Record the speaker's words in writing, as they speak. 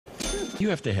You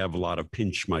have to have a lot of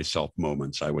pinch myself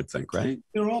moments, I would think, right?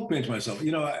 They're all pinch myself.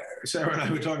 You know, Sarah and I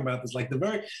were talking about this, like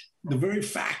the very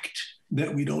fact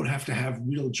that we don't have to have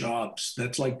real jobs.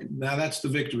 That's like, now that's the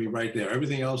victory right there.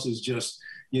 Everything else is just,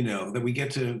 you know, that we get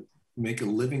to make a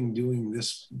living doing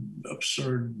this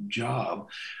absurd job,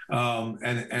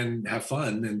 and have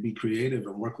fun and be creative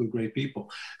and work with great people.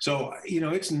 So, you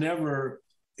know, it's never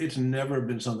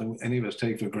been something any of us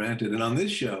take for granted. And on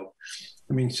this show,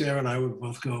 I mean, Sarah and I would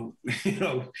both go, you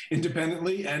know,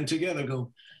 independently and together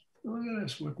go, oh, yeah,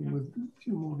 it's working with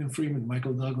Morgan Freeman,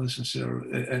 Michael Douglas, and Sarah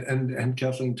and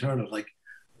Kathleen Turner. Like,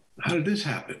 how did this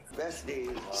happen?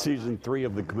 Season 3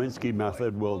 of the Kominsky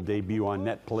Method will debut on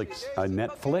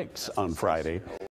Netflix on Friday.